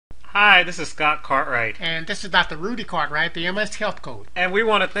Hi, this is Scott Cartwright. And this is Dr. Rudy Cartwright, the MS Health Code. And we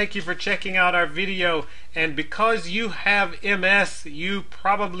want to thank you for checking out our video. And because you have MS, you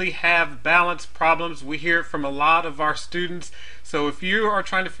probably have balance problems. We hear it from a lot of our students. So if you are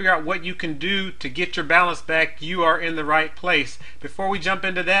trying to figure out what you can do to get your balance back, you are in the right place. Before we jump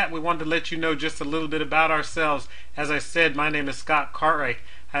into that, we wanted to let you know just a little bit about ourselves. As I said, my name is Scott Cartwright.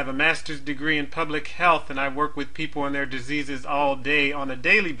 I have a master's degree in public health, and I work with people and their diseases all day on a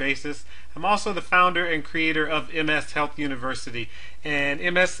daily basis. I'm also the founder and creator of MS Health University, and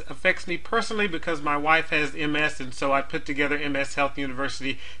MS affects me personally because my wife has MS, and so I put together MS Health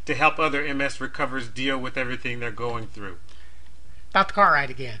University to help other MS recoverers deal with everything they're going through. Dr. Cartwright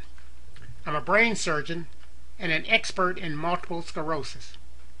again. I'm a brain surgeon and an expert in multiple sclerosis.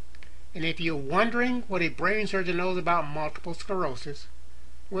 And if you're wondering what a brain surgeon knows about multiple sclerosis,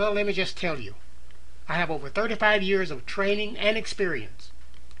 well, let me just tell you. I have over 35 years of training and experience.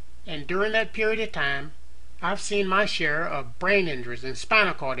 And during that period of time, I've seen my share of brain injuries and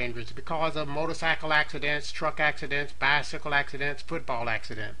spinal cord injuries because of motorcycle accidents, truck accidents, bicycle accidents, football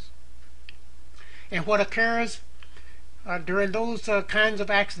accidents. And what occurs during those kinds of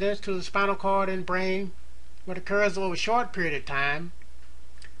accidents to the spinal cord and brain, what occurs over a short period of time,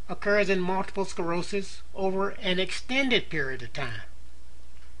 occurs in multiple sclerosis over an extended period of time.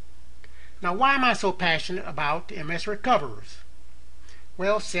 Now, why am I so passionate about MS recoverers?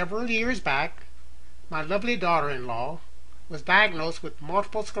 Well, several years back, my lovely daughter-in-law was diagnosed with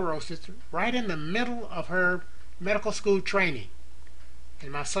multiple sclerosis right in the middle of her medical school training.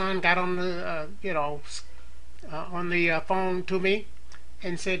 And my son got on the, phone to me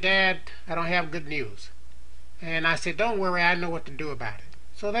and said, "Dad, I don't have good news." And I said, "Don't worry, I know what to do about it."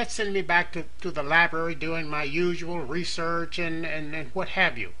 So that sent me back to the library doing my usual research and what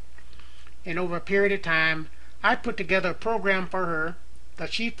have you. And over a period of time, I put together a program for her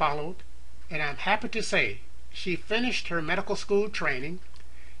that she followed, and I'm happy to say she finished her medical school training,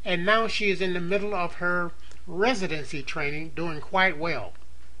 and now she is in the middle of her residency training, doing quite well.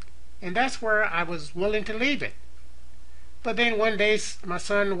 And that's where I was willing to leave it. But then one day my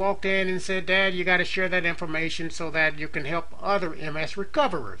son walked in and said, "Dad, you got to share that information so that you can help other MS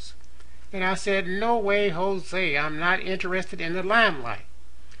recoverers." And I said, "No way, Jose, I'm not interested in the limelight."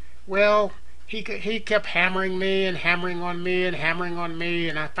 Well, he kept hammering me and hammering on me and hammering on me,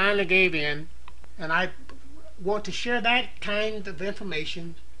 and I finally gave in, and I want to share that kind of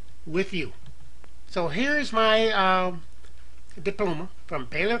information with you. So here's my diploma from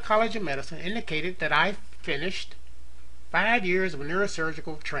Baylor College of Medicine, indicated that I finished 5 years of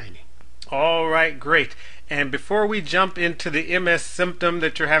neurosurgical training. All right, great. And before we jump into the MS symptom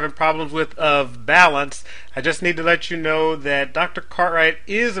that you're having problems with of balance, I just need to let you know that Dr. Cartwright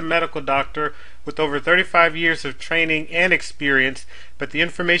is a medical doctor with over 35 years of training and experience, but the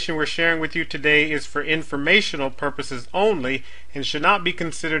information we're sharing with you today is for informational purposes only and should not be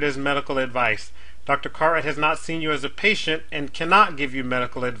considered as medical advice. Dr. Cartwright has not seen you as a patient and cannot give you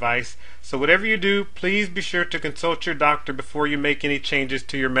medical advice, so whatever you do, please be sure to consult your doctor before you make any changes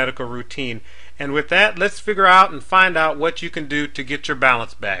to your medical routine. And with that, let's figure out and find out what you can do to get your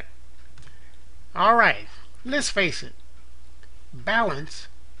balance back. All right, let's face it. Balance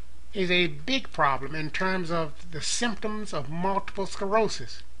is a big problem in terms of the symptoms of multiple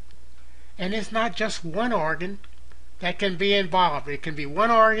sclerosis. And it's not just one organ that can be involved. It can be one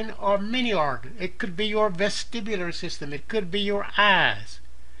organ or many organs. It could be your vestibular system. It could be your eyes.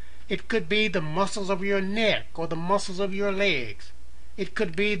 It could be the muscles of your neck or the muscles of your legs. It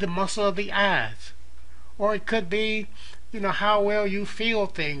could be the muscle of the eyes. Or it could be, how well you feel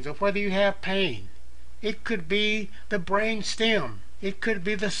things or whether you have pain. It could be the brain stem. It could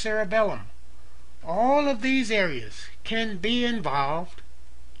be the cerebellum. All of these areas can be involved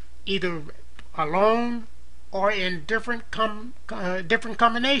either alone or in different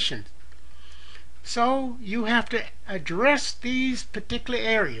combinations. So you have to address these particular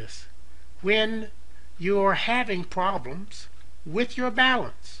areas when you are having problems with your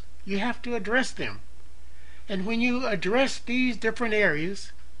balance. You have to address them. And when you address these different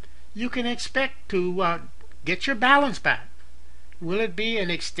areas, you can expect to get your balance back. Will it be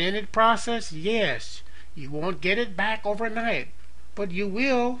an extended process? Yes. You won't get it back overnight, but you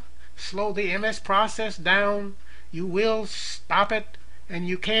will slow the MS process down, you will stop it, and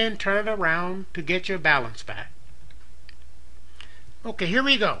you can turn it around to get your balance back. Okay, here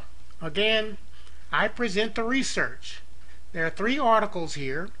we go. Again, I present the research. There are 3 articles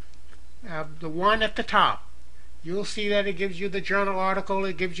here. The one at the top, you'll see that it gives you the journal article,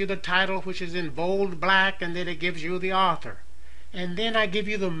 it gives you the title, which is in bold black, and then it gives you the author. And then I give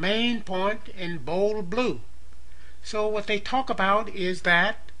you the main point in bold blue. So what they talk about is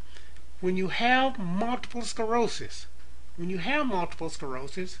that when you have multiple sclerosis, the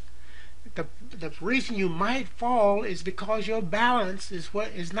reason you might fall is because your balance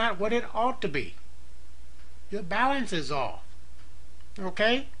is not what it ought to be. Your balance is off.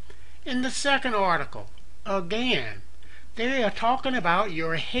 Okay? In the second article, again, they are talking about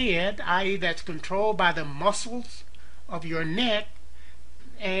your head, i.e. that's controlled by the muscles of your neck,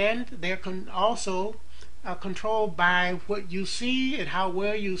 and they're also controlled by what you see and how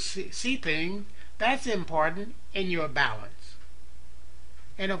well you see things. That's important in your balance.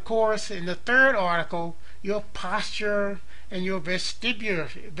 And of course, in the third article, your posture and your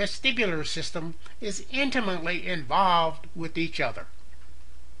vestibular system is intimately involved with each other.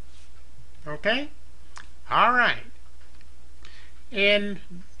 Okay? All right. In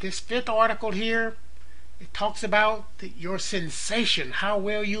this fifth article here, it talks about your sensation, how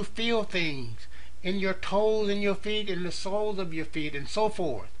well you feel things in your toes and your feet, in the soles of your feet, and so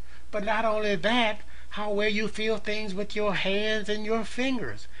forth. But not only that, how well you feel things with your hands and your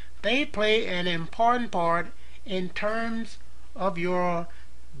fingers. They play an important part in terms of your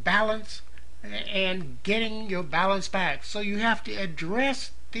balance and getting your balance back. So you have to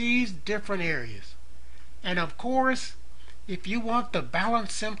address these different areas. And of course, if you want the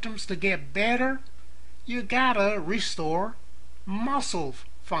balance symptoms to get better, you gotta restore muscle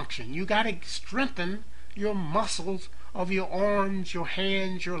function. You gotta strengthen your muscles of your arms, your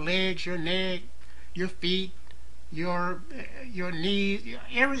hands, your legs, your neck, your feet, your knees,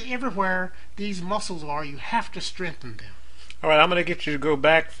 everywhere these muscles are, you have to strengthen them. All right, I'm going to get you to go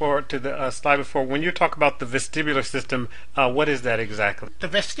back to the slide before. When you talk about the vestibular system, what is that exactly? The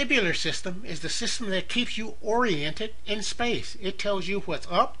vestibular system is the system that keeps you oriented in space. It tells you what's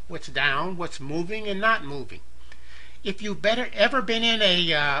up, what's down, what's moving and not moving. If you've ever been in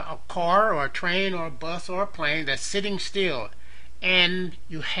a car or a train or a bus or a plane that's sitting still, and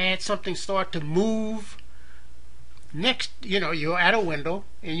you had something start to move next, you're at a window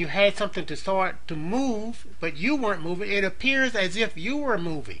and you had something to start to move, but you weren't moving. It appears as if you were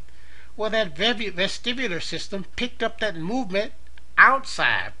moving. Well, that vestibular system picked up that movement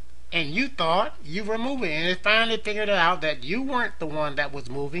outside, and you thought you were moving, and it finally figured out that you weren't the one that was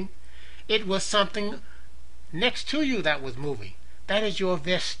moving. It was something next to you that was moving. That is your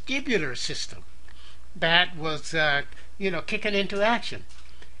vestibular system that was kicking into action.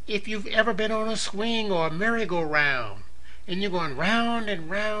 If you've ever been on a swing or a merry-go-round, and you're going round and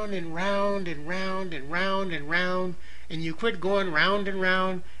round and round and round and round and round, and you quit going round and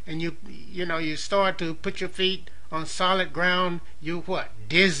round, and you start to put your feet on solid ground, you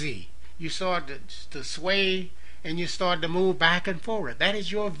dizzy. You start to sway, and you start to move back and forward. That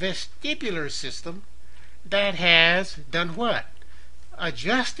is your vestibular system that has done what?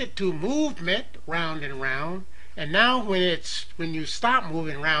 Adjusted to movement round and round, and now when you stop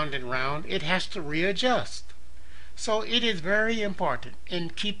moving round and round, it has to readjust. So it is very important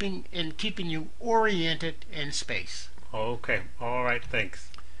in keeping you oriented in space. Okay, all right, thanks.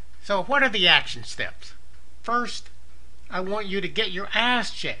 So what are the action steps? First, I want you to get your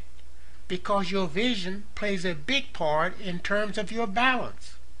eyes checked, because your vision plays a big part in terms of your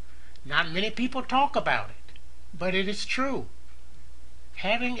balance. Not many people talk about it, but it is true.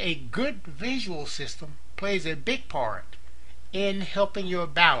 Having a good visual system plays a big part in helping your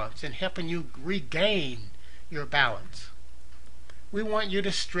balance and helping you regain your balance. We want you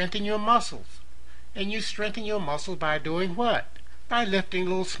to strengthen your muscles. And you strengthen your muscles by doing what? By lifting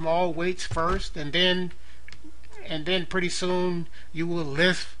little small weights first, and then pretty soon you will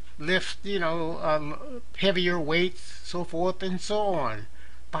lift heavier weights, so forth and so on,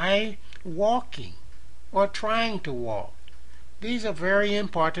 by walking or trying to walk. These are very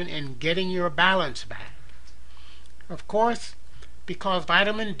important in getting your balance back. Of course, because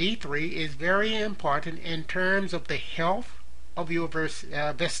vitamin D3 is very important in terms of the health of your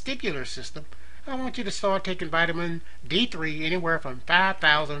vestibular system, I want you to start taking vitamin D3 anywhere from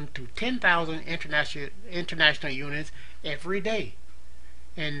 5,000 to 10,000 international units every day.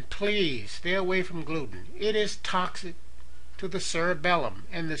 And please stay away from gluten. It is toxic to the cerebellum,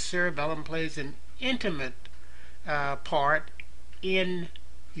 and the cerebellum plays an intimate part in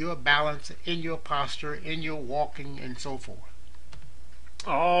your balance, in your posture, in your walking, and so forth.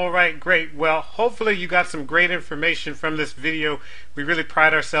 All right, great. Well, hopefully you got some great information from this video. We really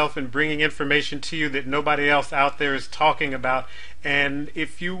pride ourselves in bringing information to you that nobody else out there is talking about. And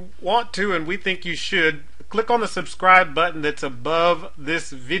if you want to, and we think you should, click on the subscribe button that's above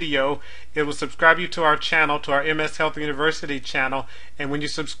this video. It will subscribe you to our channel, to our MS Health University channel, and when you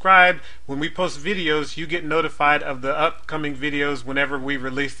subscribe, when we post videos, you get notified of the upcoming videos whenever we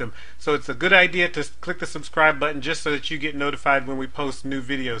release them. So it's a good idea to click the subscribe button just so that you get notified when we post new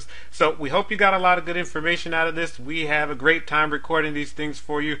videos. So we hope you got a lot of good information out of this. We have a great time recording these things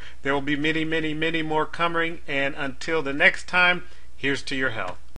for you. There will be many more coming, and until the next time, here's to your health.